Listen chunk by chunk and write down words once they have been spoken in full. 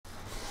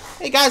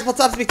Hey guys, what's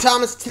up? It's me,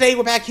 Thomas. Today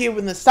we're back here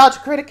with Nostalgia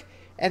Critic,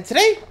 and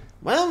today,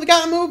 well, we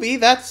got a movie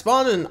that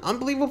spawned an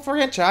unbelievable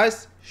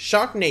franchise,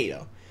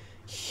 Sharknado.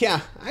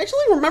 Yeah, I actually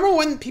remember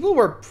when people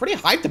were pretty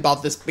hyped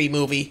about this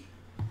B-movie.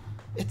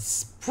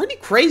 It's pretty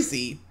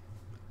crazy.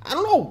 I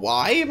don't know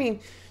why. I mean,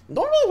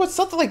 normally with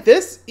something like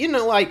this, you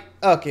know, like,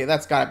 okay,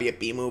 that's gotta be a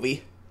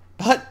B-movie.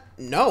 But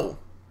no,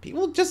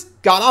 people just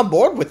got on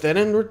board with it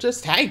and were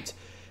just hyped.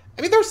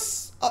 I mean,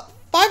 there's 5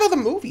 other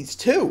movies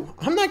too.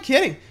 I'm not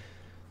kidding.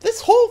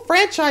 This whole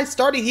franchise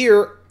started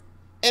here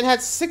and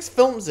had 6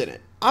 films in it.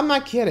 I'm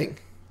not kidding.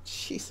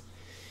 Jeez.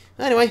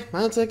 Anyway,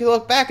 let's take a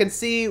look back and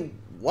see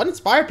what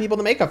inspired people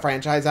to make a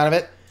franchise out of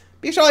it.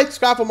 Be sure to like,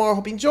 subscribe for more.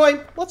 Hope you enjoy.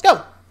 Let's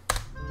go.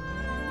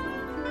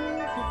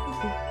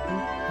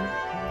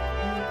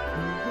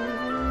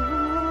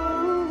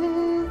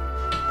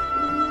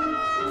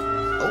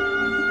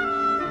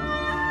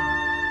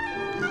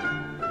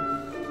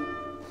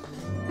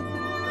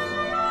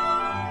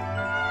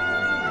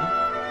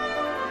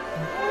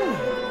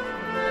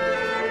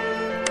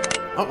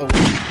 Uh-oh.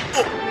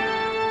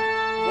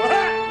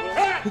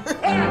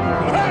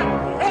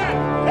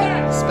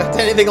 Expect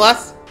anything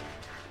less?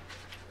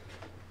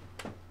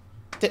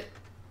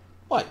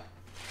 What?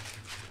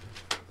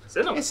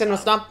 Cinema. Hey, Cinema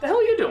Stomp. What the hell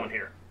are you doing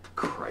here?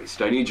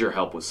 Christ, I need your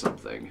help with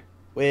something.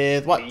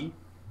 With what? Me?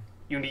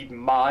 You need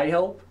my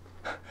help?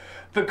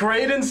 The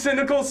great and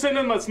cynical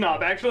Cinema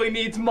Snob actually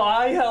needs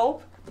my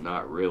help?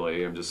 Not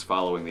really, I'm just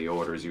following the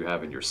orders you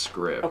have in your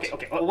script.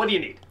 Okay, what do you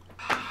need?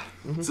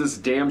 It's this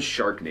damn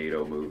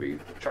Sharknado movie.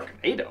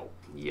 Sharknado?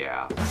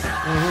 Yeah.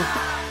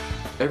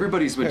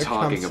 Everybody's been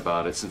talking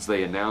about it since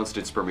they announced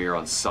its premiere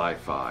on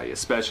Sci-Fi,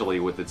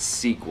 especially with its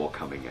sequel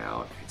coming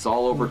out. It's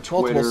all over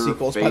Twitter,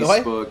 sequels, by the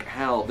way. Facebook,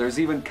 hell, there's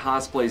even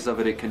cosplays of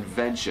it at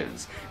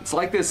conventions. It's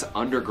like this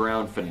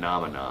underground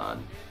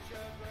phenomenon.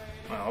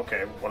 Well,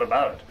 okay, what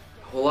about it?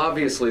 Well,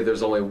 obviously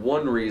there's only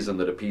one reason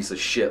that a piece of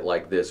shit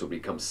like this would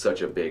become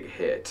such a big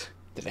hit.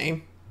 The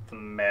name? The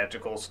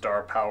magical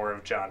star power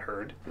of John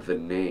Hurd. The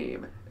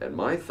name. And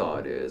my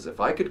thought is, if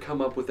I could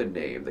come up with a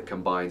name that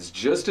combines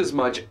just as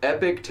much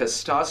epic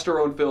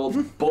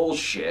testosterone-filled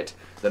bullshit,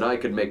 then I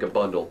could make a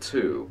bundle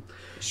too.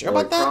 Sure The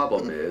only about that?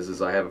 problem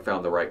is I haven't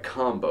found the right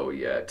combo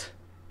yet.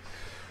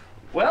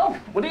 Well,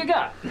 what do you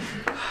got?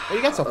 What do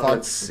you got so far?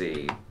 Let's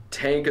see.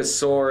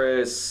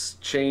 Tankosaurus,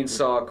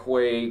 Chainsaw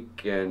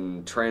Quake,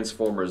 and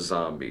Transformer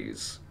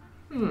Zombies.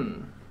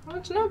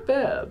 That's not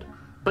bad.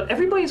 But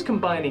everybody's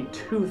combining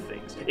 2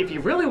 things. If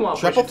you really want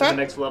to push Triple it to the threat?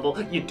 next level,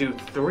 you do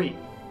 3.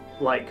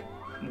 Like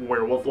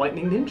Werewolf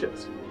Lightning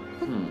Ninjas.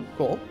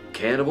 Cool.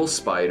 Cannibal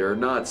Spider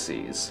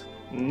Nazis.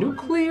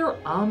 Nuclear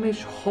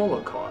Amish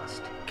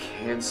Holocaust.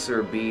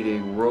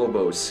 Cancer-beating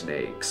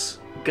Robo-Snakes.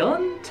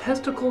 Gun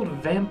Testicled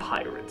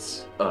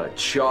Vampirates. A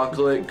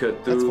Chocolate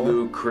That's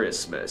Cthulhu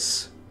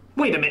Christmas.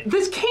 Wait a minute,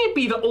 this can't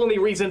be the only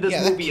reason this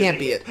Yeah, that movie can't is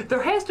be made. it.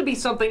 There has to be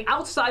something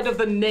outside of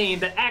the name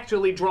that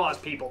actually draws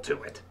people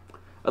to it.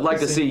 I'd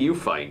like to see you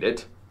find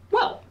it.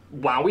 Well,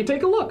 why don't we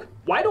take a look?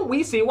 Why don't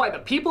we see why the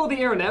people of the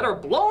internet are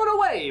blown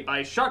away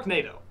by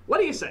Sharknado? What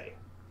do you say?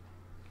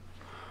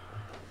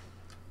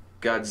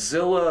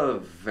 Godzilla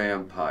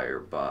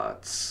Vampire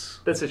Bots.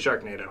 This is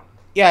Sharknado.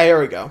 Yeah,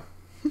 here we go.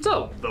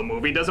 So, the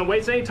movie doesn't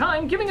waste any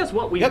time giving us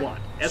what we Yep.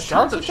 want, as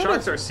Sharks tons of are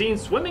sharks are seen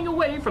swimming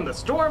away from the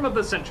storm of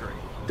the century.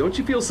 Don't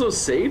you feel so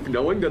safe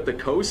knowing that the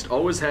coast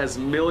always has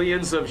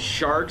millions of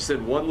sharks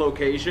in one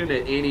location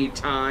at any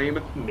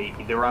time?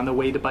 Maybe they're on the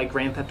way to buy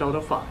Grand Theft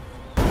Auto 5.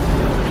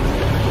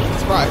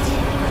 Surprise.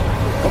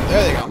 Oh,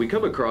 there they go. We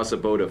come across a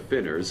boat of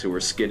finners who are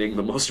skinning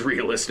the most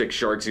realistic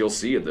sharks you'll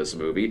see in this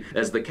movie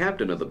as the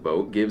captain of the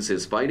boat gives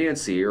his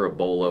financier a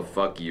bowl of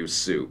fuck you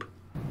soup.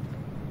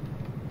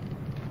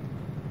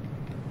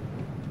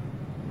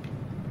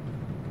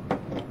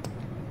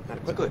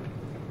 Good.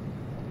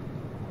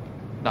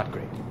 Not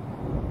great.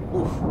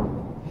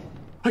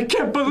 I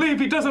can't believe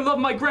he doesn't love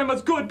my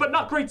grandma's good but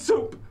not great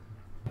soup!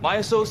 My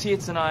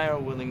associates and I are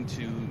willing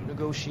to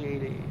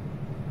negotiate a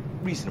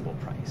reasonable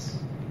price.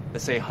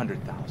 Let's say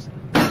 100,000.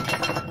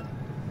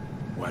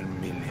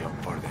 1 million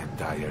for the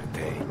entire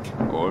take.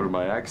 Or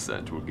my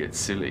accent will get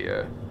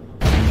sillier.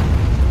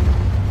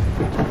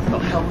 The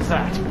hell was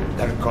that?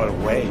 They're called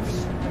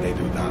waves. They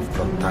do that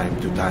from time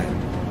to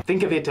time.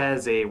 Think of it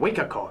as a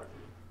wake-up call.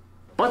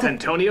 But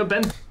Antonio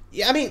Ben...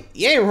 Yeah, I mean,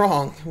 you ain't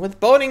wrong. With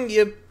boating,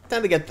 you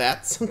tend to get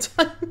that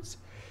sometimes.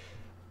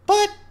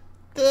 But,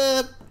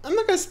 I'm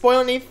not gonna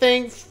spoil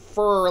anything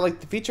for, like,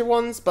 the future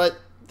ones, but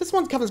this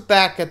one comes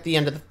back at the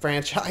end of the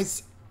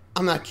franchise.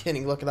 I'm not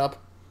kidding, look it up.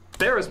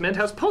 Embarrassment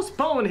has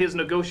postponed his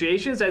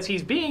negotiations as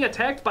he's being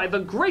attacked by the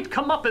great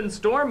comeuppance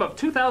storm of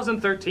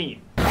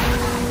 2013.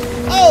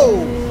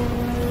 Oh!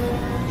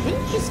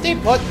 Shouldn't you stay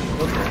put?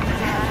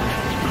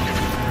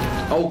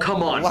 Oh,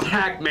 come on, What?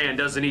 Pac-Man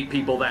doesn't eat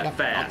people that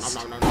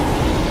fast. No.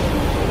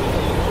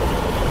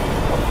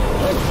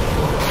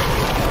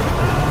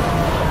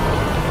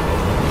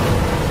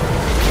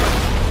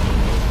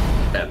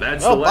 And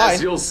that's Oh, the last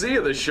bye. you'll see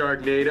of the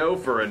Sharknado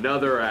for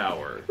another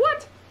hour.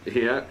 What?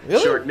 Yeah,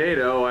 Really?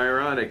 Sharknado,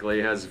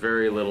 ironically, has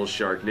very little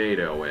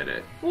Sharknado in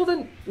it. Well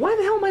then, why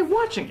the hell am I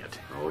watching it?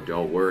 Oh,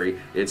 don't worry.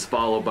 It's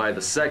followed by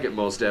the second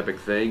most epic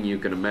thing you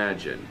can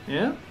imagine.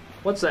 Yeah?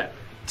 What's that?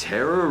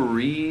 Tara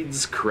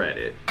Reid's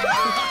credit.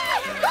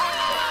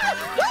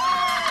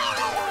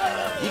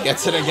 He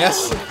gets it, I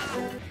guess.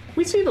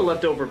 We see the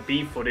leftover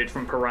B footage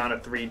from Piranha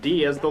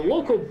 3D as the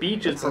local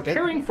beach is Okay.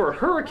 preparing for a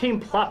hurricane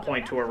plot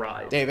point to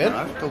arrive. David.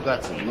 I've still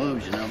got some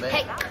moves, you know, babe.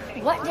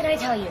 Hey, what did I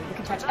tell you? You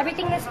can touch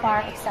everything this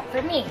bar except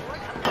for me.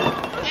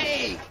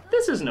 Hey!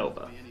 This is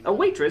Nova, a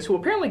waitress who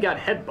apparently got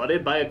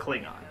headbutted by a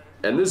Klingon.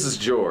 And this is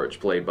George,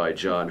 played by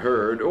John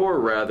Hurd, or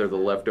rather the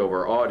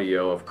leftover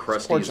audio of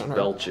Krusty's John Hurd.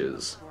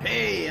 belches.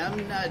 Hey,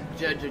 I'm not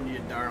judging you,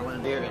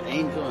 darling. You're an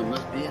angel and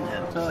must be in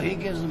heaven. So he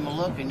gives him a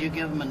look and you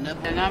give him a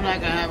nipple. And I'm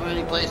not gonna have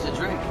any place to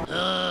drink.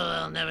 Oh,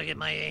 I'll never get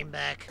my aim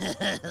back.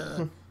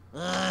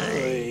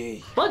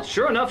 But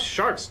sure enough,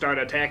 sharks start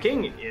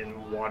attacking,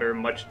 in water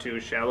much too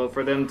shallow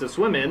for them to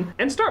swim in,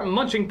 and start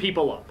munching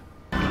people up.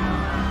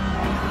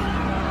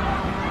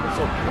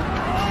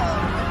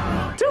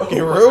 Dude,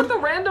 Okay, what's rude. with the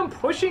random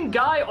pushing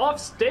guy off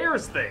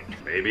stairs thing?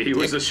 Maybe he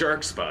was a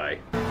shark spy.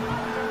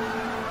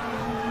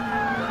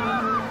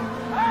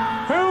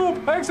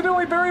 Help! I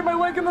accidentally buried my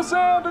leg in the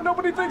sand and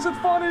nobody thinks it's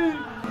funny!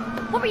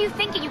 What were you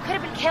thinking? You could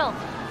have been killed.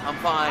 I'm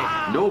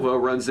fine. Nova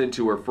runs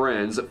into her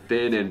friends,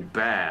 Finn and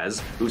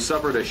Baz, who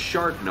suffered a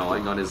shark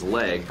gnawing on his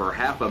leg for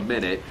half a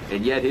minute,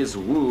 and yet his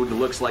wound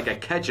looks like a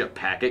ketchup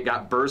packet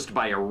got burst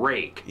by a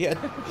rake. Yeah,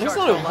 there's Sharks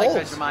not don't even like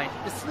holes.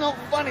 Vegemite. It's no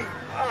funny.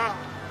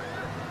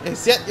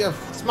 It's yet you're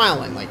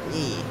smiling like,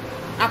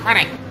 not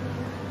funny.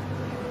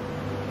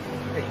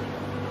 Hey,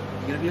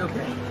 you gonna be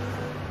okay?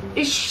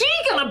 Is she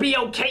gonna be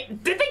okay?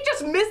 Did they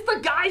just miss the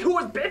guy who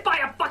was bit by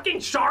a fucking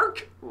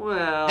shark?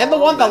 Well, And the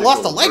one that lost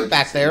a medical leg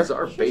back there. emergencies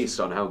are based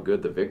on how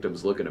good the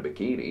victims look in a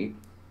bikini.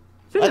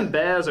 Finn and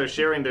Baz are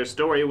sharing their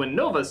story when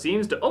Nova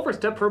seems to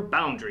overstep her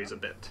boundaries a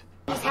bit.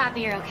 Just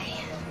happy you're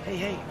okay.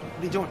 Hey,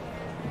 what are you doing?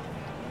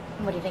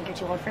 What do you think, you're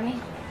too old for me?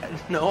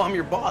 No, I'm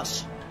your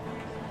boss.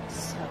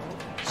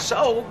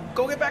 So,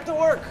 go get back to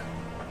work.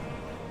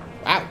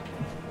 Wow.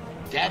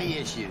 Daddy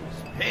issues.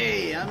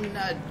 Hey, I'm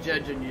not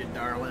judging you,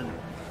 darling.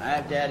 I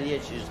have daddy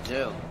issues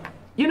too.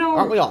 You know,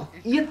 Aren't we all?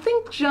 you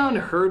think John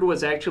Hurd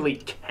was actually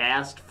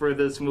cast for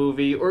this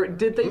movie, or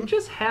did they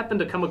just happen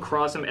to come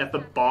across him at the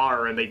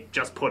bar and they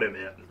just put him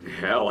in?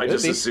 Hell, I Could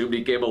just be. assumed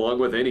he came along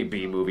with any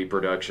B-movie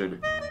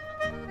production.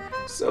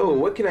 So,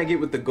 what can I get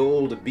with the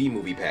gold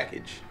B-movie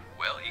package?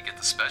 Well, you get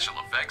the special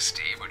effects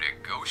Steve who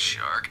did Ghost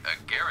Shark,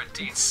 a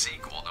guaranteed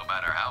sequel no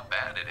matter how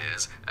bad it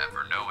is, and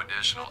for no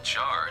additional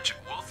charge,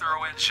 we'll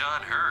throw in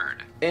John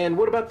Hurd. And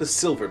what about the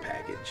silver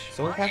package?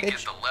 So You get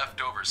package? the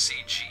leftover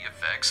CG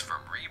effects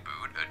from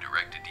Reboot, a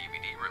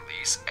direct-to-DVD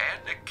release,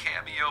 and a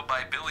cameo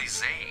by Billy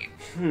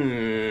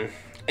Zane.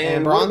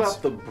 And bronze? what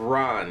about the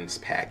bronze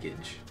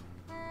package?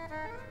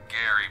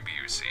 Gary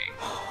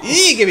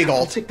Busey. Give me I'll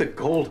gold. take the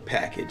gold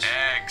package.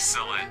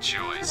 Excellent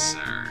choice,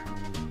 sir.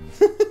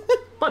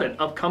 But an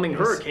upcoming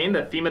hurricane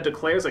that FEMA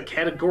declares a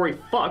category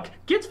fuck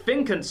gets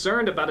Finn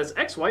concerned about his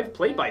ex-wife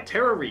played by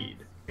Tara Reid.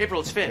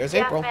 April, it's Finn. There's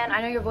April. man,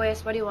 I know your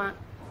voice. What do you want?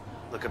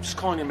 Look, I'm just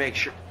calling to make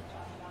sure.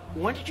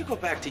 When did you go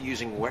back to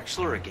using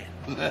Wexler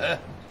again?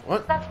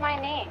 What? That's my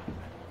name.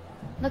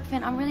 Look,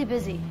 Finn, I'm really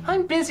busy.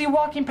 I'm busy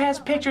walking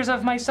past pictures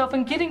of myself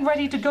and getting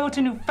ready to go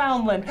to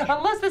Newfoundland.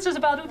 Unless this is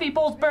about Uwe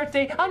Boll's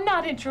birthday, I'm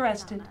not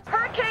interested.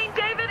 Hurricane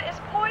David is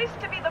poised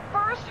to be the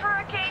first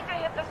hurricane to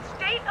hit the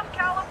state of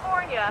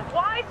California.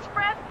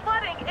 Widespread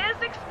flooding is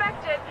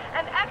expected,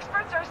 and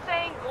experts are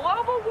saying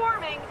global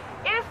warming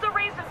is the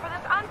reason for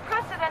this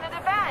unprecedented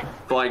event.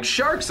 Flying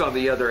Sharks, on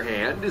the other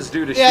hand, is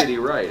due to Yeah.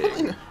 shitty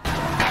writing.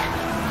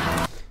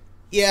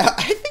 Yeah,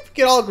 I think we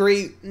can all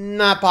agree,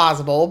 not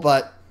possible,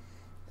 but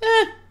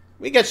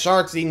we get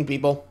sharks eating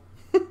people.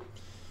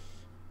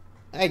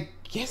 I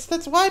guess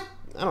that's why.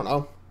 I don't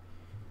know.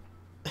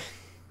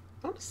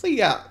 Honestly,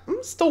 yeah,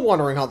 I'm still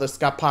wondering how this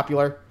got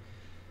popular.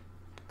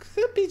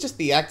 Could be just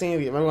the acting,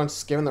 everyone's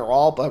just giving their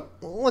all, but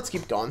let's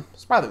keep going.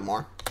 There's probably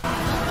more.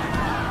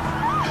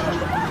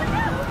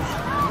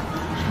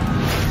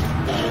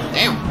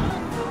 Damn.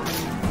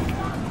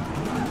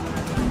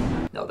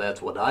 Now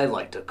that's what I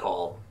like to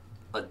call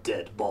a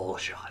dead ball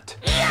shot.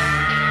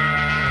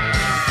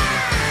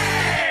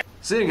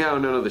 Seeing how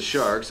none of the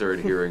sharks are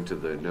adhering to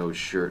the no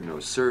shirt, no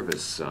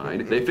service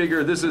sign, they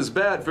figure this is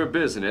bad for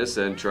business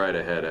and try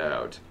to head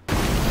out.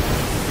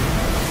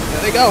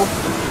 There they go.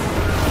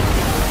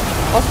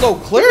 Also,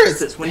 clear What is as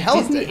this, when hell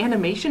is Disney it?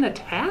 Animation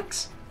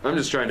attacks? I'm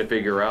just trying to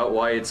figure out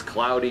why it's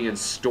cloudy and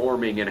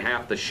storming in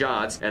half the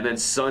shots and then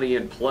sunny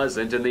and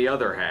pleasant in the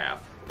other half.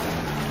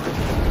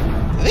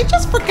 Did they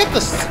just forget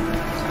the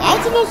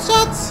clouds in those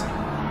shots?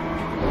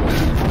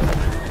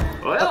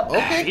 Well,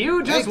 Okay,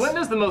 you just thanks.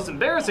 witnessed the most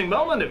embarrassing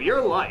moment of your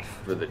life.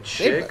 For the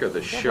chick or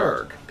the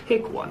shark?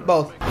 Pick one.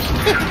 Both.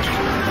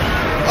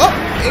 Oh,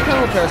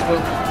 income repair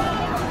spoon.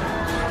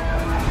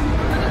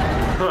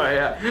 Oh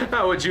yeah,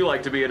 how would you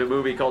like to be in a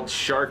movie called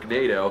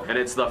Sharknado and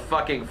it's the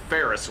fucking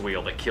Ferris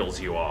wheel that kills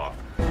you off?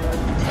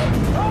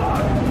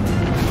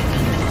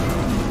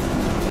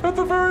 At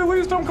the very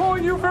least, I'm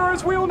calling you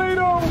Ferris Wheel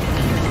NATO!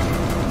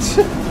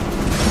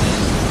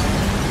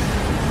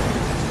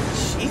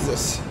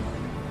 Jesus.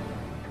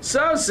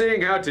 So,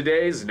 seeing how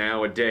today's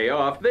now a day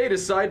off, they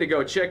decide to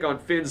go check on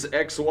Finn's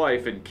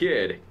ex-wife and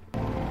kid.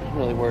 I'm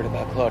really worried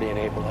about Claudia and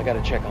April. I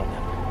gotta check on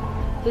them.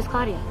 Who's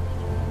Claudia?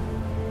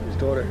 His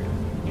daughter.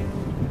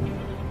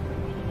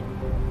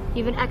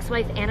 You have an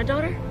ex-wife and a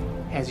daughter?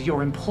 As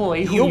your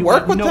employee, who You you work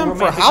have with no them for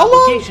romantic how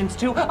long? obligations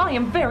to, I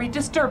am very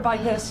disturbed by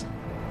this.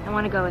 I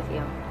want to go with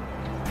you.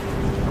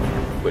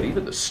 But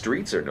even the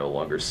streets are no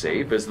longer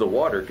safe as the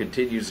water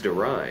continues to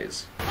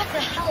rise. What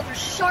the hell are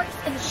sharks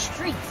in the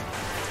streets?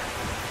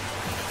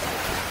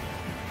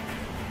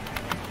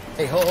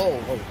 Hey, ho.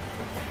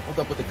 Hold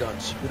up with the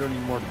guns. We don't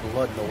need more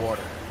blood in the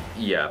water.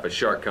 Yeah, if a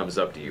shark comes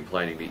up to you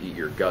planning to eat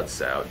your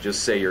guts out,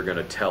 just say you're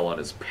gonna tell on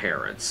his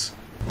parents.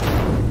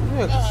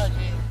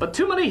 But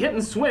too many hit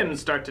and swims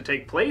start to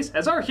take place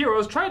as our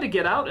heroes try to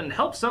get out and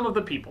help some of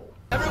the people.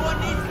 Everyone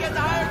needs to get to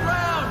higher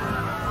ground!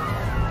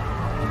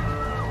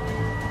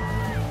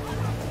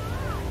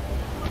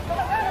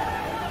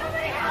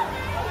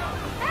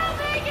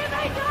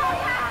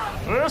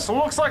 This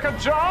looks like a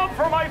job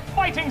for my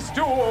fighting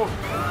stool.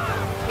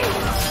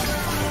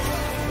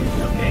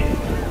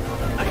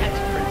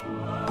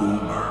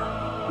 Boomer.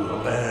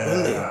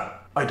 Well,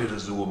 I did a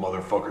Zool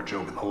motherfucker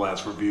joke in the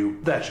last review.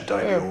 That should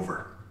tie me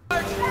over.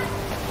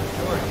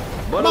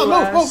 But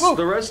alas,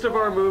 the rest of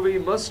our movie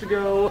must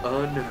go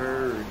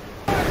unheard.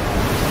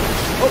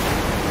 Oh.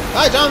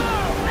 Hi, John.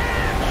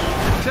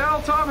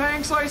 Tell Tom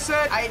Hanks I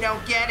said I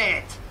don't get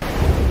it.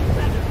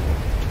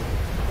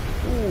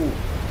 Ooh.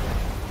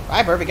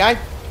 Bye, perfect guy.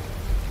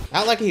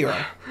 Not like a hero.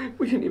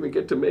 We didn't even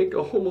get to make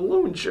a Home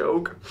Alone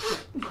joke.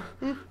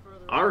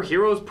 Our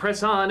heroes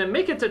press on and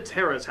make it to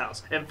Tara's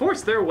house and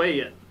force their way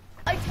in.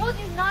 I told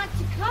you not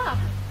to come.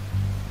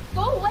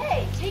 Go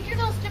away. Take your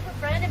little stripper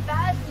friend and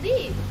Baz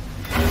leave.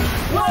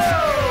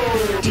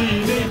 Whoa!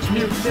 Teenage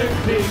Mutant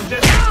Ninja.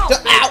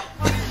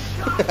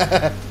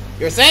 Ow!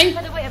 You were saying?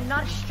 By the way, I'm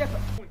not a stripper.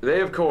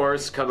 They, of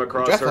course, come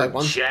across Dressed her like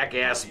one.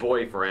 jackass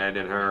boyfriend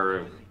and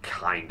her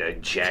kinda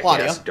jackass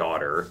Claudia.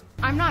 daughter.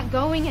 I'm not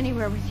going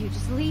anywhere with you.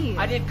 Just leave.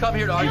 I didn't come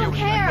here to argue don't with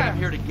you. care. I came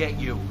here to get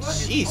you.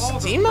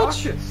 Jeez, team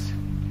much?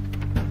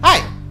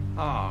 Hi.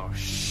 Oh,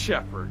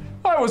 Shepard.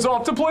 I was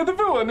off to play the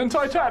villain in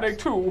Titanic,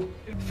 too.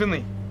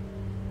 Finley,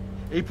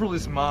 April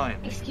is mine.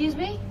 Excuse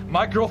me?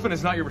 My girlfriend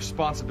is not your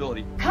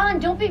responsibility. Khan,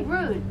 don't be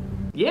rude.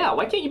 Yeah,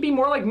 why can't you be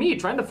more like me,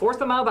 trying to force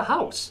them out of the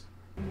house?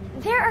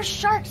 There are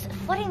sharks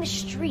flooding the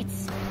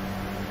streets.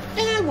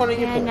 And one in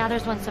your And pool. now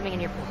there's one swimming in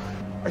your pool.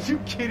 Are you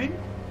kidding?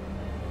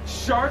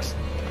 Sharks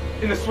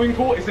in the swimming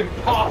pool is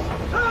impossible.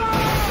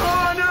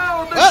 Oh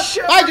no! The Bye,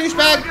 ship douchebag. is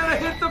gonna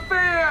hit the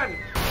fan!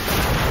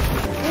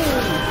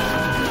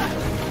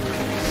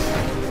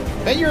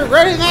 Bet you're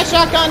regretting that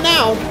shotgun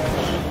now.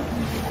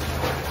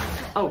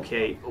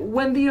 Okay,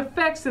 when the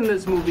effects in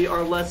this movie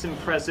are less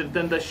impressive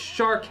than the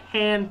shark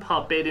hand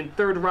puppet in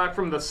Third Rock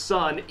from the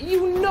Sun,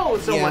 you know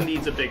someone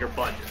needs a bigger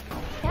budget.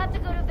 You have to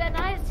go to Van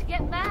Nuys to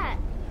get Matt.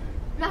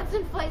 Matt's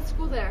in flight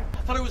school there. I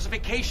thought he was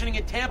vacationing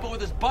in Tampa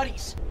with his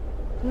buddies.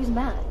 Who's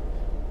Matt?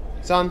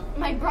 Son.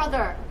 My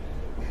brother.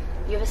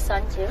 You have a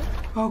son too?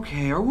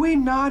 Okay, are we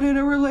not in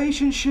a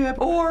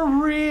relationship? Or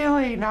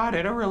really not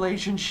in a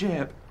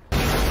relationship?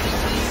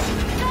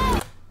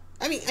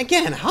 I mean,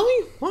 again, how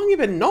long you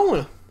been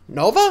knowing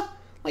Nova?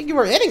 Like you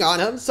were hitting on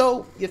him,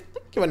 so you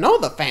think you would know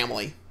the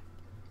family.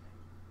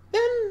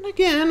 Then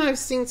again, I've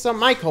seen some of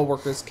my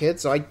coworkers'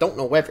 kids, so I don't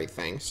know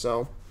everything,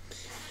 so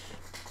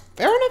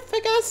fair enough, I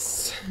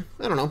guess.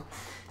 I don't know.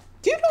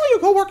 Do you know your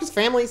coworkers'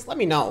 families? Let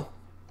me know.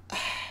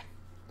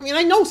 I mean,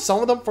 I know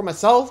some of them for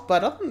myself,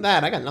 but other than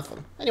that, I got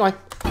nothing. Anyway.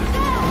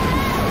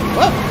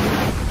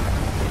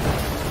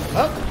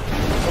 Well,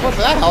 so much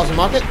for that housing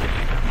market.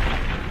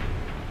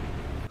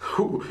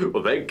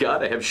 Well, they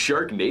gotta have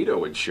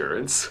Sharknado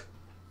insurance.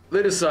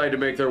 They decide to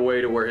make their way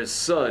to where his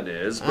son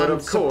is, but I'm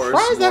of course,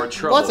 surprised more that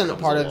trouble wasn't a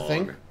comes part of the along.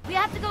 thing. We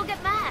have to go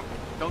get Matt.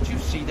 Don't you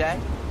see that?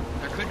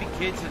 There could be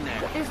kids in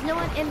there. There's no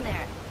one in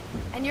there.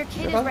 And your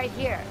kid is Okay. right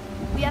here.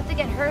 We have to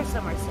get her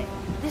somewhere safe.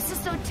 This is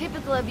so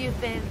typical of you,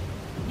 Finn.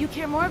 You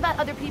care more about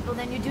other people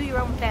than you do your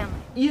own family.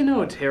 You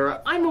know,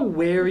 Tara, I'm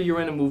aware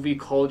you're in a movie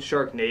called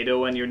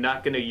Sharknado and you're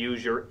not going to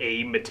use your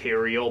A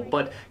material,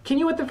 but can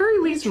you at the very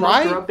least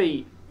Try? muster up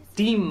a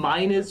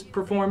D-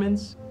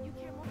 performance?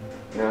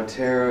 Now,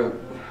 Tara,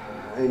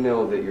 I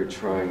know that you're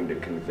trying to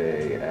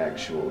convey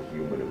actual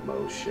human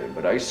emotion,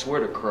 but I swear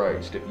to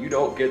Christ, if you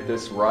don't get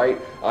this right,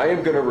 I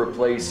am going to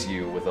replace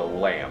you with a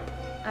lamp.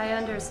 I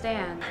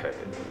understand.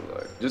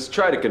 Just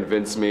try to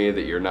convince me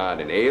that you're not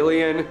an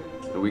alien,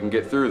 and we can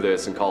get through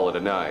this and call it a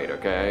night,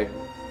 okay?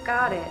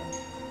 Got it.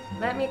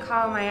 Let me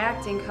call my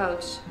acting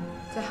coach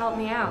to help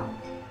me out.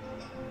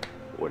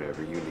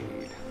 Whatever you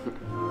need.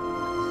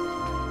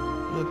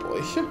 Oh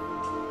boy.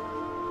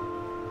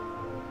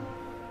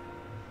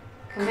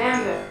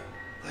 Commander,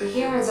 the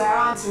humans are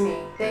on to me.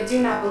 They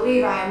do not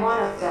believe I am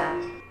one of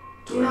them.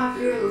 Do not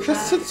fear,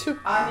 Lieutenant.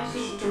 Our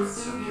mission to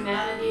consume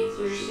humanity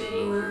through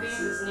shitty movies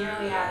is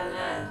nearly at an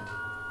end.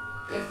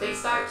 If they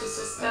start to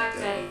suspect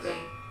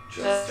anything,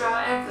 just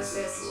draw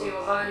emphasis to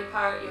a body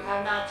part you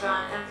have not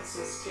drawn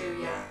emphasis to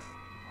yet.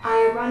 I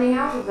am running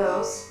out of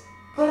those,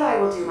 but I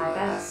will do my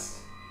best.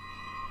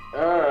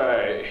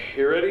 Alright,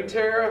 you ready,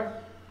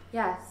 Tara?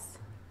 Yes.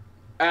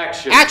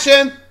 Action!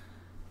 Action!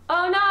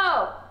 Oh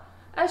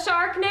no! A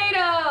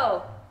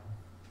Sharknado!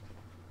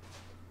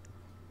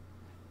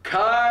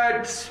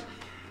 Cut!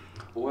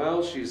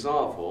 Well, she's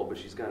awful, but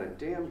she's got a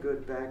damn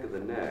good back of the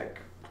neck.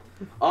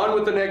 On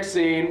with the next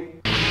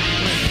scene.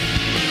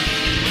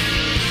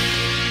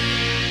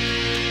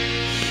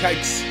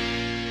 Yikes.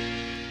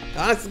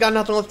 Honestly, got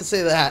nothing left to say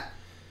to that.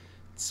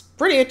 It's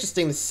pretty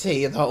interesting to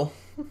see, though.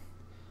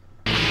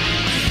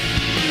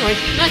 Anyway,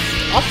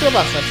 next, off to a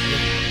bus rescue.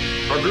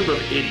 A group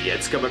of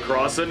idiots come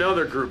across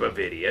another group of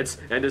idiots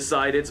and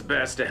decide it's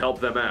best to help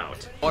them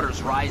out.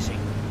 Water's rising.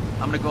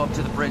 I'm gonna go up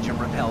to the bridge and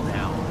rappel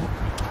down.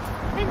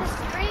 Finn, this is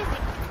crazy.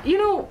 You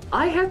know,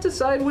 I have to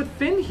side with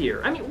Finn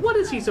here. I mean, what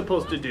is he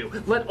supposed to do?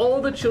 Let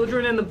all the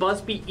children in the bus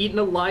be eaten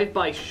alive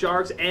by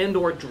sharks and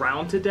or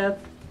drowned to death?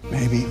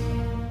 Maybe.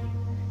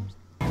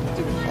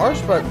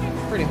 Harsh, but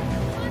pretty.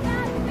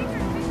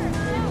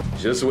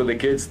 Just when the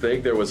kids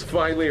think there was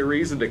finally a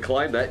reason to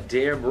climb that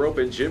damn rope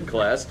in gym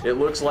class, it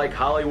looks like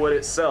Hollywood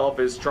itself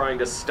is trying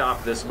to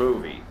stop this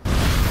movie.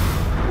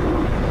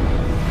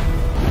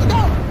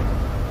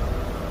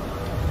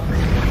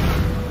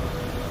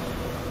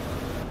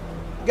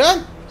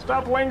 Good?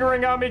 Stop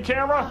lingering on me,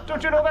 camera.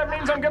 Don't you know that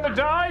means I'm gonna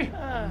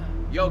die?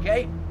 You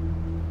okay?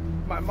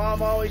 My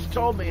mom always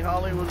told me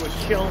Hollywood would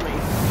kill me.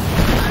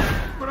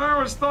 But I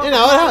always thought You the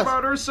know, it part has.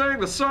 about her saying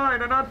the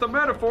sign and not the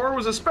metaphor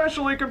was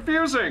especially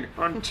confusing.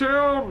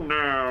 Until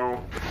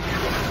now.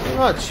 Pretty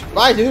much.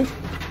 Bye, dude.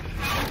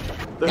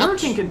 The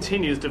hurricane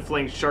continues to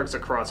fling sharks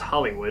across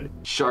Hollywood.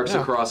 Sharks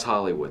across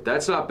Hollywood.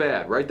 That's not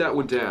bad. Write that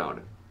one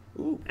down.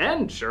 Ooh.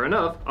 And sure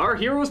enough, our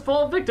heroes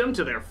fall victim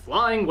to their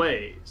flying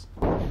ways.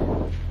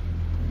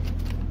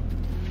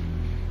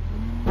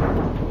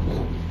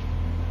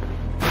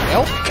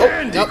 Nope.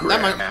 Nope,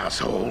 never mind.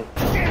 Asshole.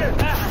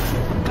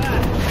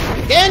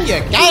 Again,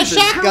 you got a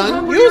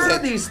shotgun. Use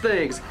it. These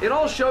things. In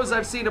all shows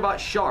I've seen about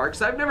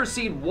sharks, I've never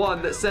seen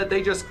one that said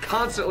they just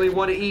constantly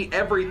want to eat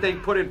everything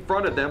put in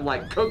front of them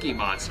like Cookie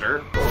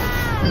Monster.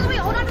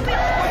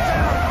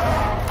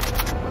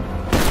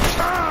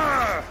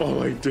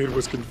 All I did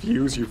was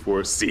confuse you for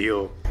a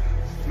seal.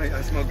 Mate,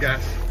 I smell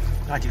gas.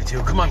 I do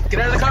too. Come on, get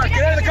out of the car!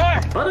 Get out of the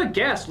car! But a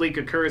gas leak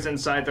occurs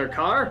inside their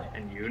car,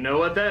 and you know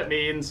what that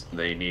means.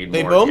 They need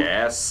They more boom?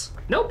 gas.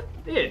 Nope,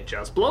 it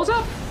just blows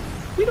up.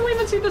 We don't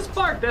even see the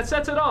spark that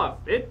sets it off.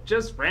 It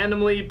just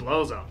randomly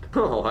blows up.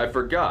 Oh, I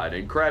forgot.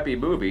 In crappy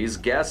movies,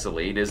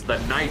 gasoline is the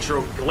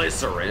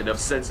nitroglycerin of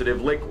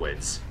sensitive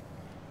liquids.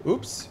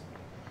 Oops.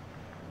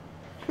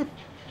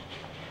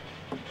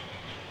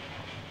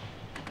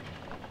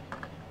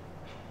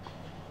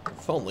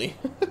 If only.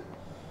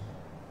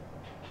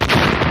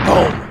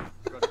 Boom.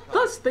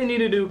 Thus, they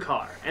need a new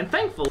car, and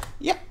thankfully...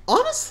 Yeah,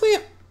 honestly,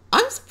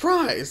 I'm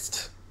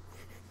surprised.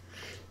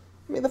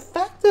 I mean, the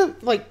fact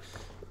that, like,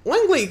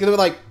 Langley could be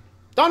like,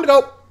 time to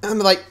go. And I'm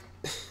like,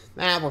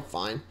 nah, we're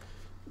fine.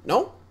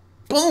 No.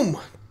 Boom.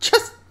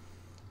 Just,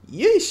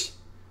 yeesh.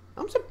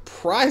 I'm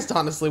surprised,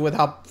 honestly, with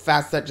how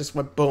fast that just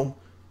went boom.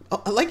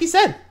 Like you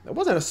said, there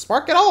wasn't a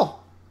spark at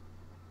all.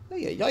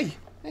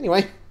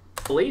 Anyway.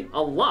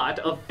 A lot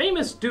of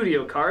famous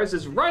studio cars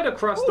is right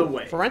across the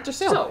way. For rent or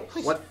sale. So,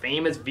 Nice. what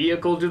famous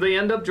vehicle do they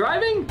end up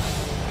driving?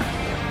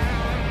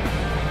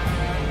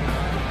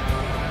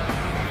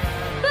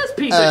 This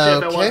piece of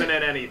shit that wasn't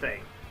in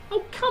anything.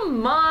 Oh,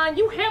 come on.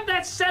 You have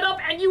that set up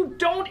and you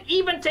don't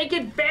even take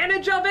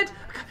advantage of it?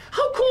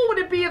 How cool would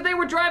it be if they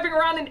were driving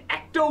around in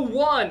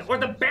Ecto-1 or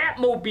the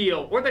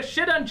Batmobile or the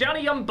shit on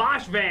Johnny Young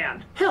Bosch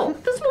van? Hell,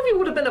 this movie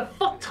would have been a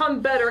fuck ton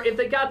better if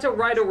they got to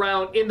ride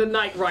around in the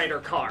Knight Rider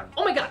car.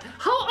 Oh my god,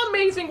 how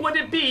amazing would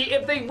it be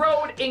if they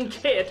rode in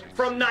Kit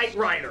from Knight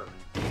Rider?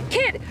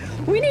 Kid,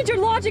 we need your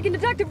logic and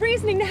deductive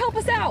reasoning to help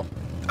us out.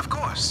 Of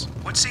course.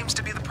 What seems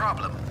to be the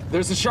problem?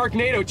 There's a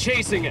Sharknado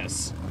chasing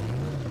us.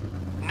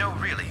 No,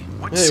 really.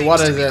 What Hey, seems what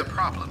to is be it? the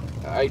problem?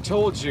 I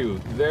told you,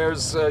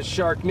 there's a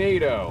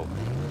Sharknado.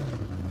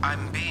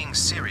 I'm being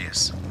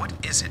serious. What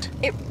is it?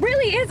 It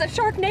really is a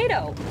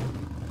Sharknado.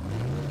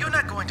 You're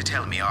not going to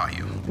tell me, are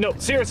you? No,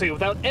 seriously,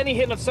 without any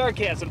hint of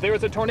sarcasm, there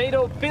is a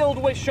tornado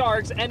filled with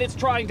sharks and it's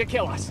trying to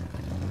kill us.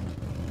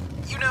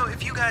 You know,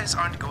 if you guys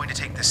aren't going to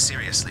take this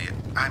seriously,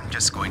 I'm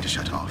just going to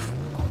shut off.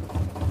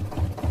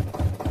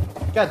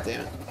 God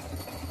damn it.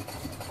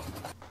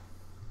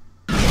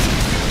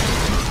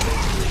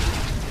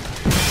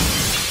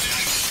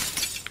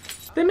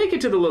 They make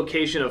it to the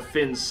location of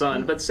Finn's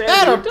son, but sadly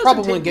That or it doesn't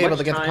probably take gave much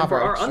it against time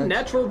for our copyright strikes.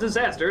 unnatural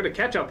disaster to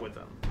catch up with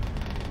them.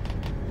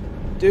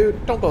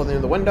 Dude, don't go near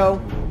the window.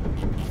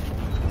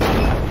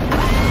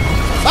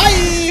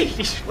 Bye!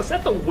 Was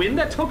that the wind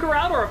that took her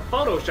out or a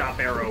Photoshop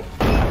arrow?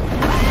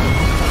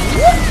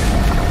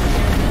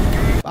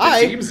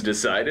 The team's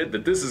decided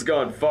that this has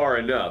gone far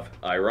enough.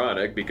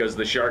 Ironic, because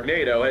the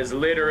Sharknado has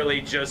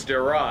literally just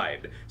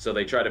arrived, so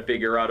they try to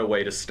figure out a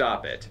way to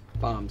stop it.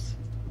 Bombs.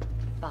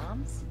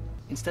 bombs?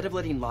 Instead of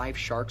letting live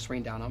sharks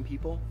rain down on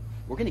people,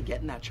 we're gonna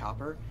get in that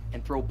chopper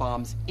and throw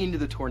bombs into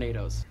the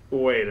tornadoes.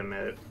 Wait a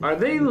minute. Are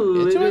they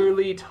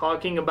literally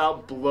talking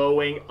about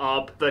blowing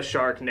up the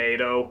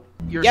Sharknado?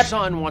 Your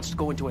son wants to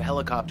go into a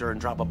helicopter and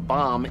drop a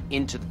bomb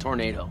into the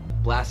tornado,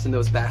 blasting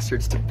those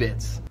bastards to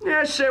bits. Yeah,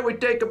 I said we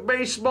take a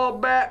baseball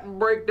bat and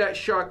break that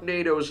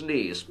Sharknado's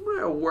knees.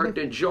 Well, worked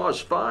in Jaws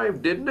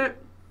 5, didn't it?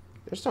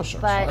 There's no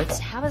sharks. But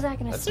how is that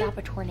going to stop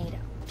a tornado?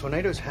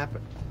 Tornadoes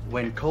happen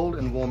when cold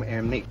and warm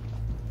air meet.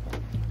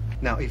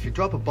 Now, if you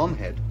drop a bomb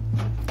head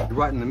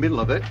right in the middle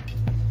of it,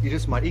 you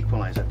just might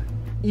equalize it.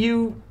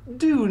 You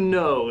do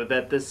know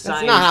that the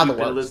science you've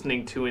been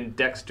listening to in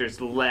Dexter's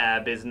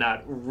lab is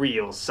not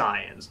real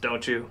science,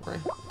 don't you?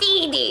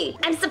 Dee Dee,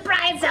 I'm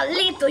surprised how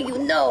little you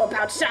know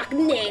about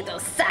Sharknado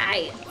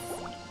science.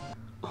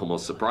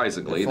 Almost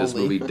surprisingly, this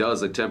movie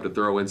does attempt to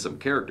throw in some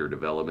character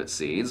development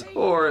scenes,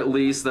 or at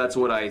least that's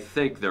what I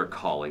think they're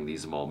calling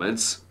these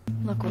moments.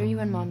 Look, what are you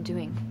and Mom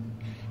doing?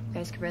 You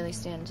guys could barely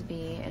stand to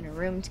be in a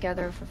room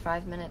together for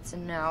 5 minutes,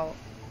 and now,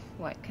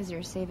 what, because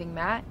you're saving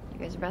Matt? You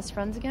guys are best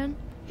friends again?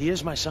 He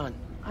is my son.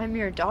 I'm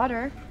your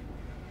daughter.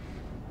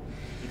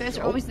 You guys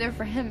are always there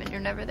for him, and you're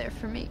never there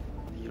for me.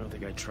 You don't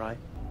think I'd try?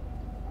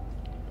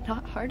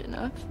 Not hard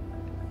enough.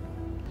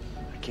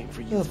 I came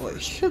for you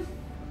first.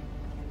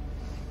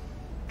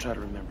 Try to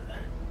remember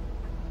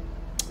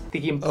that.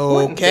 The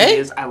important thing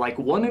is I like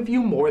one of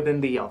you more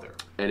than the other.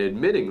 And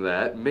admitting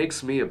that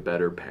makes me a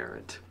better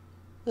parent.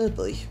 Oh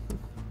boy.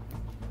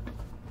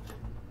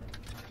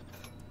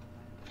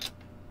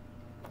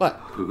 What?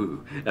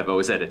 Ooh, I've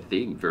always had a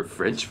thing for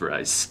French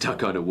fries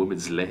stuck on a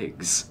woman's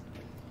legs.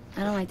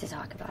 I don't like to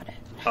talk about it.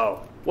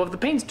 Oh. Well, if the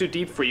pain's too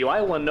deep for you,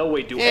 I will in no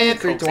way do any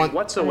coaxing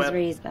whatsoever. I was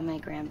raised by my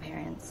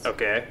grandparents.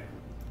 Okay.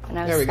 When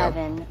I was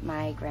 7,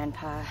 my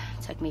grandpa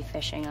took me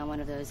fishing on one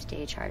of those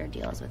day charter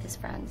deals with his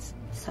friends.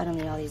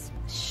 Suddenly, all these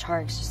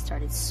sharks just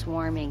started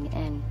swarming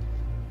in.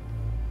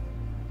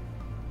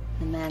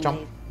 The men,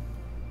 they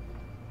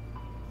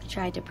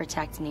tried to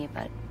protect me,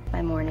 but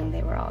by morning,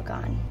 they were all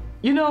gone.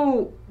 You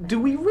know, do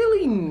we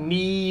really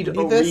need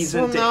a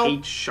reason to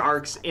hate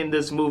sharks in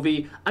this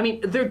movie? I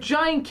mean, they're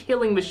giant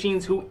killing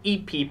machines who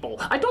eat people.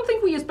 I don't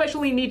think we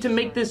especially need to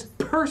make this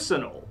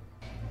personal.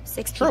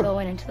 6 people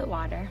went into the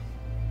water,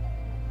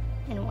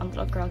 and 1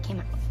 little girl came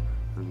out.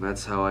 And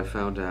that's how I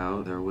found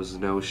out there was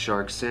no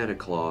Shark Santa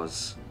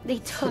Claus. They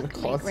took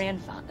my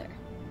grandfather.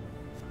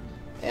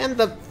 And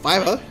the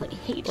 5 other. I really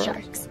hate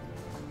sharks.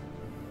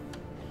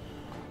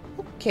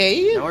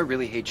 Okay. Now I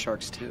really hate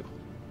sharks too.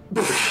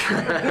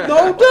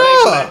 No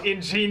duh!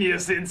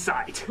 Ingenious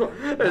insight.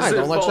 As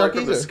if falling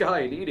from the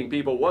sky and eating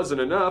people wasn't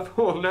enough,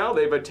 well, now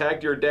they've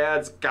attacked your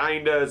dad's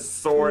kinda,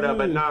 sorta,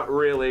 but not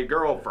really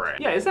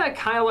girlfriend. Yeah, isn't that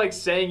kind of like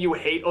saying you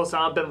hate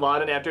Osama bin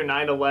Laden after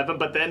 9/11,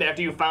 but then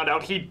after you found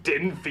out he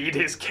didn't feed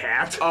his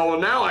cat? Oh, well,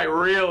 now I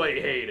really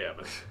hate him.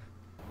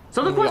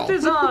 So the quest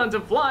is on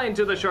to fly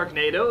into the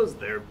Sharknadoes.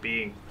 There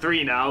being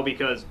 3 now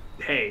because,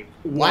 hey,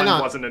 1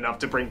 wasn't enough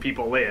to bring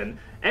people in.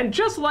 And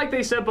just like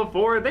they said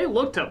before, they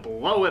look to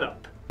blow it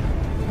up.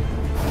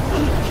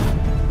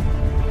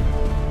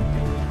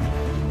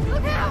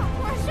 Look out!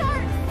 More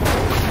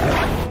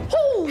sharks!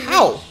 Holy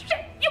How?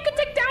 shit! You can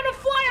take down a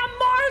fly on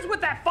Mars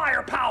with that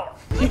firepower!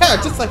 Yeah,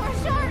 just like...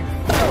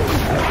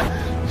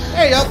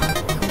 There you go.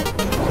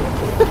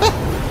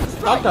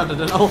 Stop down to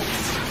the know.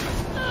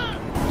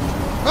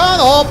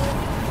 Run up!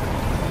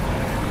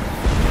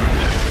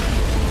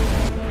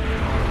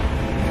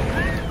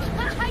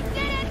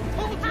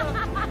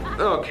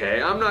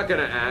 Okay, I'm not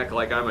gonna act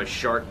like I'm a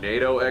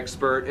Sharknado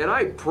expert, and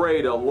I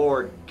pray to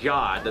Lord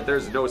God that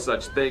there's no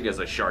such thing as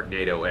a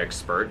Sharknado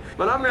expert,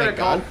 but I'm gonna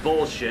call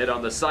bullshit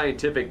on the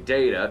scientific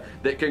data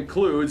that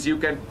concludes you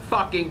can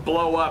fucking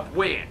blow up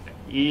wind.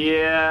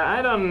 Yeah,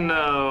 I don't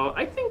know.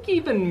 I think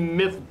even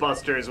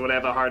Mythbusters would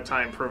have a hard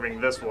time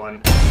proving this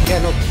one.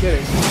 Yeah, no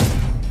kidding.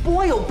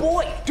 Boy, oh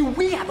boy, do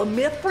we have a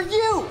myth for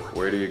you!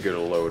 Where do you get a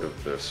load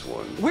of this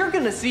one? We're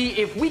gonna see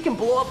if we can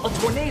blow up a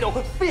tornado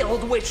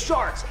filled with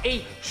sharks.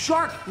 A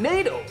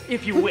Sharknado,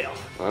 if you will.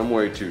 I'm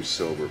way too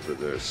sober for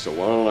this, so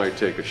why don't I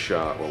take a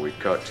shot while we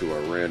cut to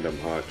a random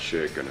hot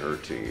chick and her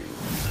team?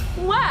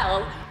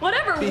 Well,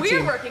 whatever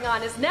we're working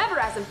on is never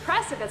as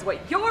impressive as what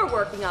you're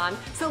working on,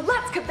 so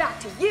let's get back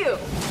to you.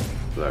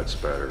 That's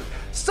better.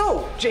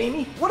 So,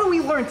 Jamie, what do we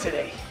learn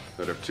today?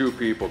 That if 2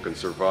 people can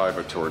survive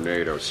a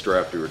tornado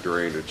strapped to a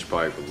drainage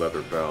pipe with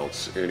leather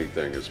belts,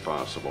 anything is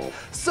possible.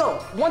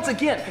 So, once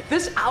again,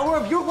 this hour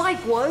of your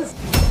life was...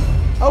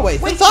 Oh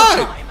wait, waste it's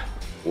time! of time!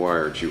 Why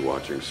aren't you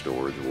watching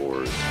Storage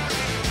Wars?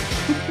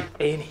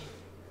 Annie.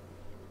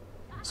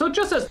 So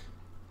just as...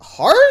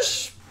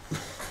 Harsh?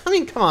 I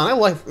mean, come on, I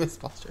like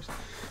Mythbusters.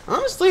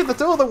 Honestly, the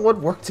 2 of them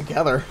would work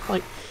together.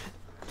 Like,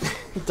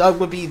 Doug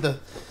would be the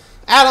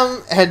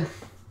Adam, and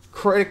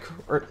Critic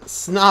or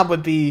Snob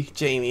would be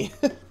Jamie.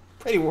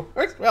 Pretty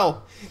works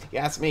well, you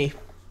ask me.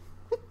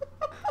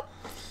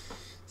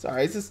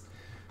 Sorry, it's just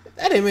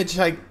that image.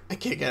 I can't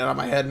get it out of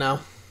my head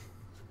now.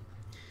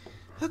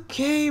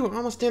 Okay, we're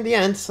almost near the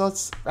end, so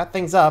let's wrap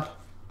things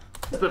up.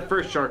 The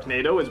first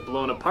Sharknado is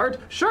blown apart,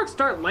 sharks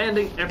start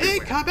landing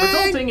everywhere,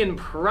 resulting in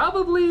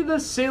probably the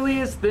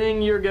silliest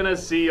thing you're gonna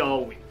see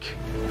all week.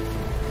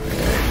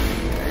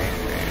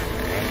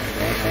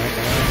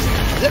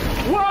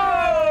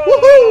 Whoa!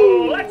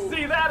 Woohoo! Let's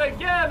see that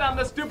again on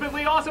the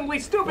stupidly awesomely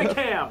stupid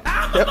cam.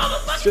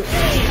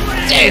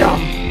 Damn!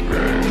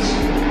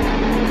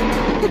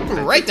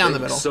 Right down the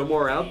middle.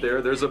 Somewhere out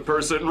there's a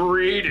person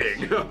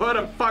reading. What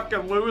a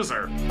fucking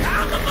loser.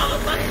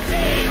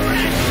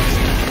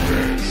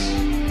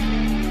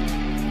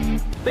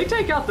 They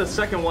take out the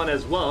second one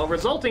as well,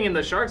 resulting in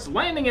the sharks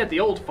landing at the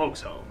old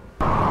folks' home.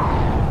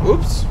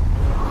 Oops.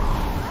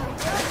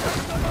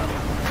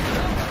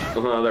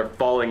 They're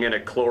falling in a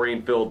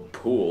chlorine-filled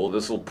pool.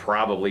 This will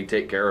probably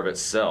take care of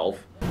itself.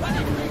 No!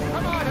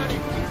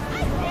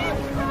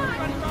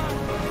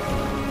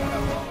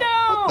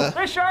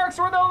 The sharks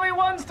were the only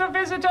ones to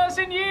visit us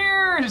in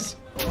years!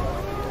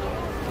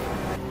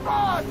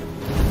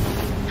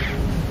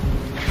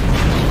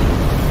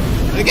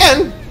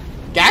 Again,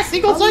 gas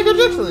equals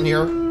contradiction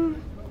here.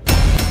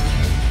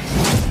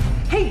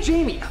 Hey,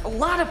 Jamie, a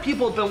lot of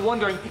people have been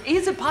wondering,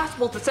 is it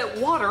possible to set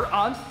water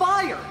on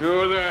fire?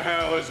 Who the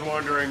hell is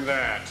wondering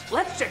that?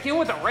 Let's check in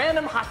with a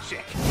random hot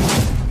chick.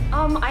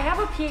 I have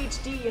a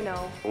PhD, you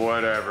know.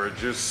 Whatever,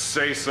 just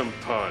say some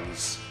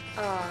puns.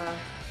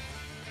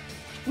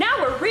 Now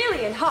we're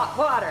really in hot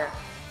water.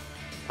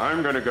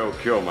 I'm gonna go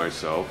kill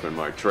myself in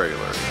my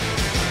trailer.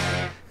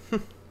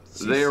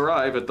 They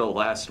arrive at the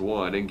last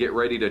one and get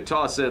ready to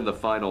toss in the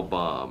final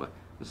bomb.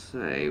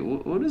 Say,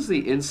 what does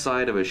the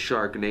inside of a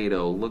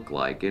Sharknado look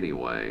like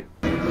anyway?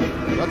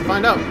 About to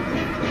find out.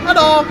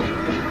 Hello!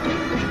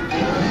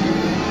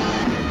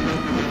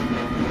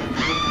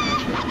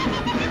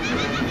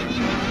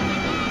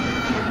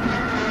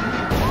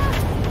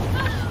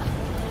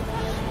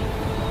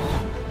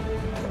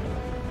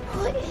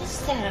 What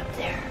is that up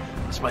there?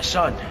 It's my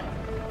son.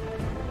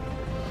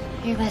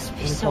 You must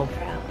be so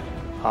proud.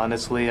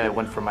 Honestly, I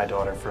went for my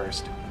daughter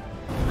first.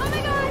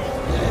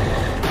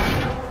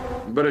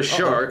 But a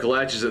shark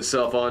latches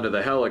itself onto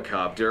the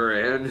helicopter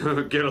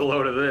and get a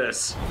load of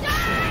this.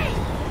 Wow!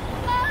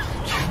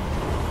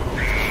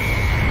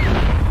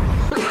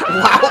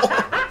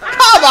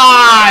 Come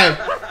on!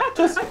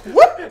 Just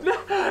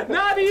whoop!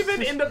 Not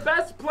even in the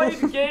best played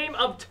game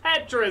of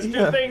Tetris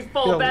do things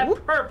fall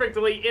that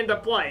perfectly into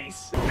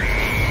place.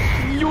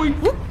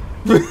 Yoink.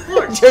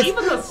 Look, Just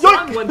even the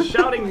son when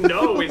shouting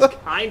no is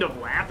kind of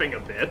laughing a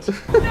bit.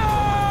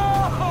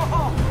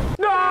 No!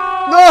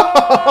 No!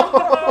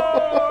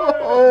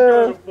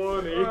 It's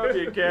funny.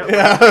 You can't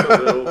laugh at the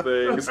little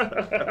things.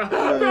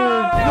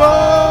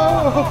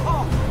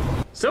 No!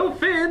 So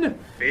Finn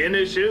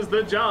finishes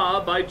the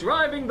job by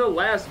driving the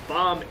last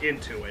bomb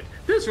into it.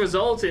 This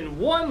results in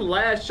one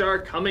last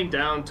shark coming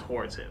down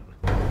towards him.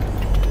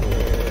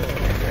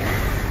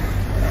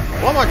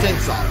 One more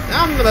chainsaw.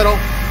 Down the middle.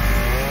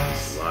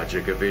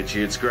 Logic of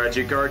itchy and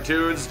scratchy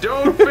cartoons,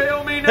 don't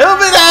fail me now! Help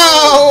me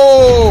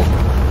now!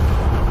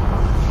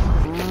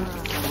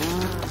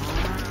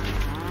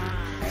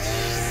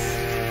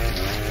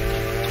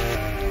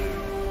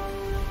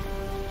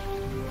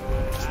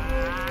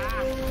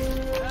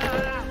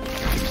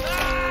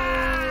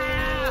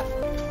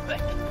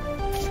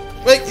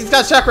 Wait, he's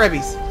got shock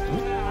rabies.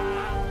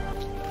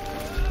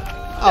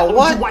 Oh,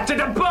 what? What did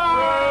it burn?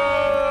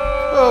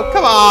 Oh,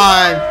 come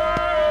on.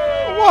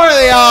 What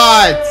are the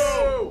odds?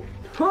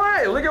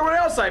 Hey, look at what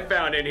else I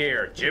found in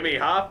here. Jimmy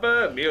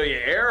Hoffa, Amelia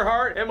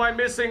Earhart, and my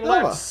missing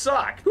left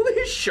sock.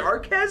 This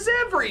shark has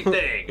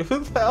everything. Who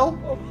the hell?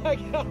 Oh my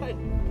god.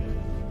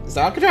 Is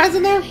Alcatraz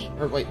in there?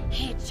 Or wait.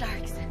 Hate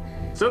sharks.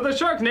 So the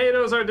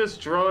Sharknadoes are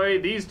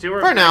destroyed, these two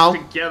are For now.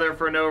 back together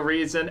for no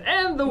reason,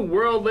 and the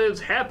world lives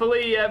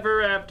happily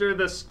ever after,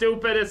 the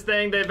stupidest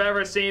thing they've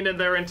ever seen in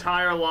their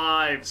entire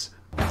lives.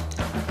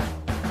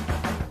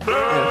 Boo!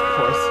 Of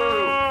course.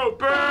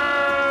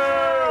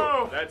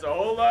 Boo! That's a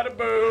whole lot of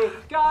boo.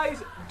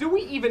 Guys, do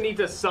we even need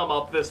to sum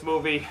up this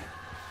movie?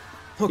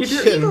 Okay. If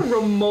you're even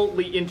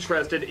remotely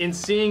interested in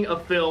seeing a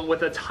film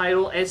with a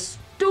title as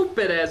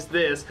stupid as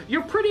this,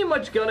 you're pretty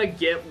much gonna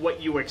get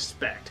what you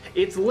expect.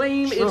 It's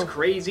lame, it's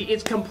crazy,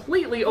 it's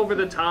completely over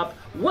the top.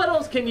 What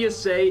else can you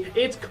say?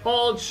 It's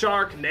called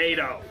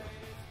Sharknado.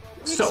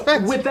 So,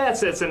 with that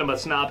said, Cinema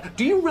Snob,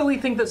 do you really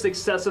think the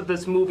success of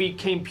this movie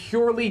came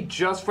purely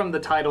just from the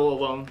title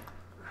alone?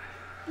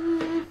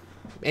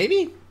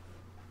 Maybe.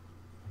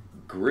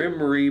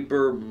 Grim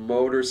Reaper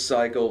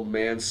Motorcycle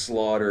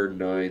Manslaughter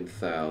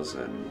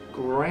 9000.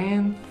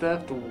 Grand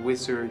Theft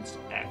Wizards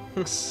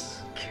X.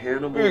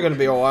 Cannibal We're gonna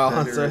be a while,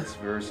 Confederates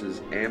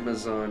versus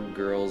Amazon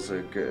Girls.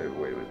 Wait a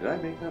minute, did I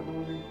make that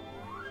movie?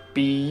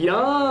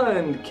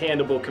 Beyond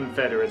Cannibal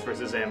Confederates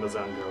versus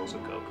Amazon Girls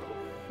of Coco.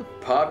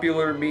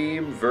 Popular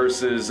meme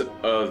versus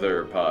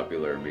other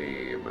popular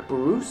meme.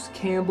 Bruce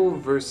Campbell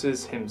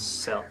versus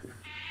himself.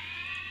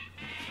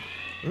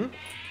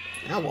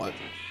 Now what?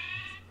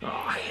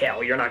 Oh,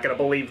 hell, you're not gonna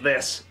believe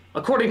this.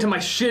 According to my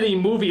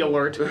shitty movie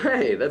alert.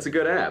 Hey, that's a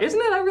good app.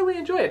 Isn't it? I really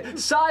enjoy it.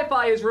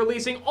 Sci-Fi is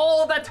releasing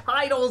all the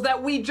titles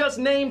that we just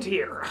named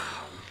here.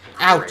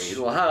 Ouch. Great.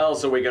 Well, how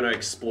else are we gonna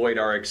exploit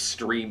our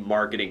extreme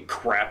marketing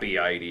crappy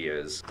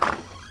ideas?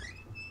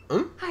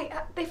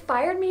 Hi, they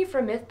fired me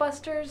from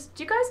Mythbusters.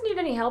 Do you guys need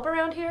any help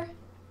around here?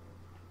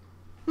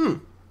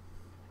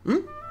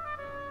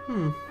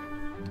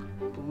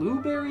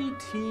 Blueberry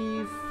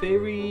tea,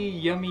 fairy,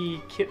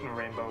 yummy kitten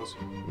rainbows.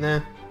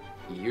 Nah.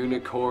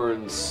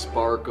 Unicorn,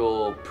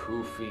 sparkle,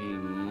 poofy,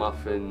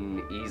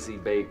 muffin, easy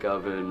bake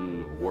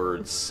oven,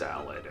 word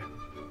salad.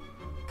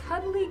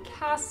 Cuddly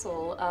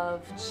castle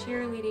of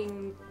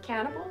cheerleading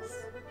cannibals?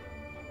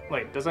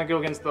 Wait, doesn't that go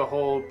against the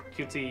whole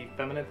cutesy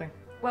feminine thing?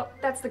 Well,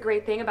 that's the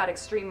great thing about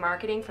extreme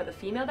marketing for the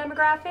female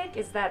demographic,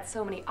 is that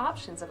so many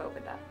options have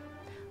opened up.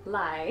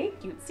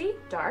 Like cutesy,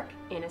 dark,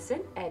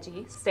 innocent,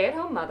 edgy,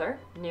 stay-at-home mother,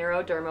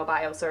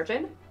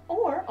 neurodermobiosurgeon,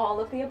 or all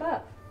of the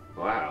above.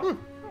 Wow.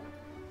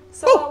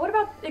 So what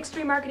about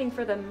extreme marketing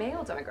for the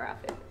male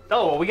demographic?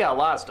 Oh, well, we got a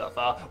lot of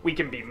stuff. We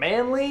can be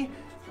manly.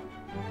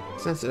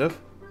 Sensitive.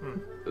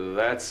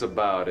 That's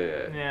about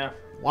it. Yeah.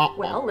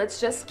 Well,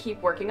 let's just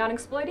keep working on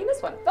exploiting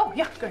this one. Oh,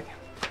 yeah, good.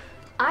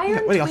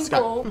 Iron what else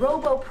Twinkle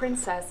Robo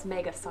Princess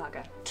Mega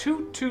Saga.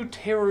 Tutu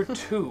Terror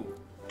 2.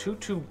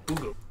 Tutu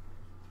Boogaloo.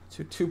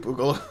 Tutu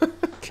Boogaloo.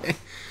 Okay.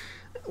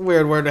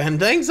 Weird word to end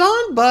things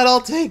on, but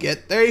I'll take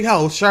it. There you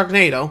go,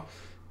 Sharknado.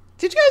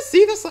 Did you guys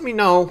see this? Let me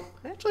know.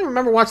 I actually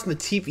remember watching the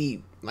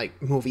TV,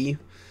 movie.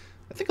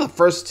 I think the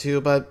first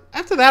two, but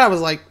after that I was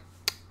like,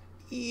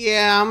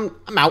 yeah,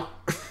 I'm out.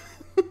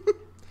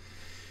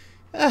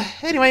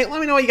 Anyway, let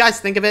me know what you guys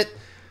think of it.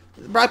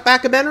 Brought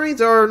back a Benries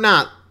or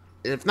not?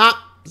 If not,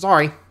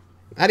 sorry.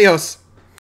 Adios.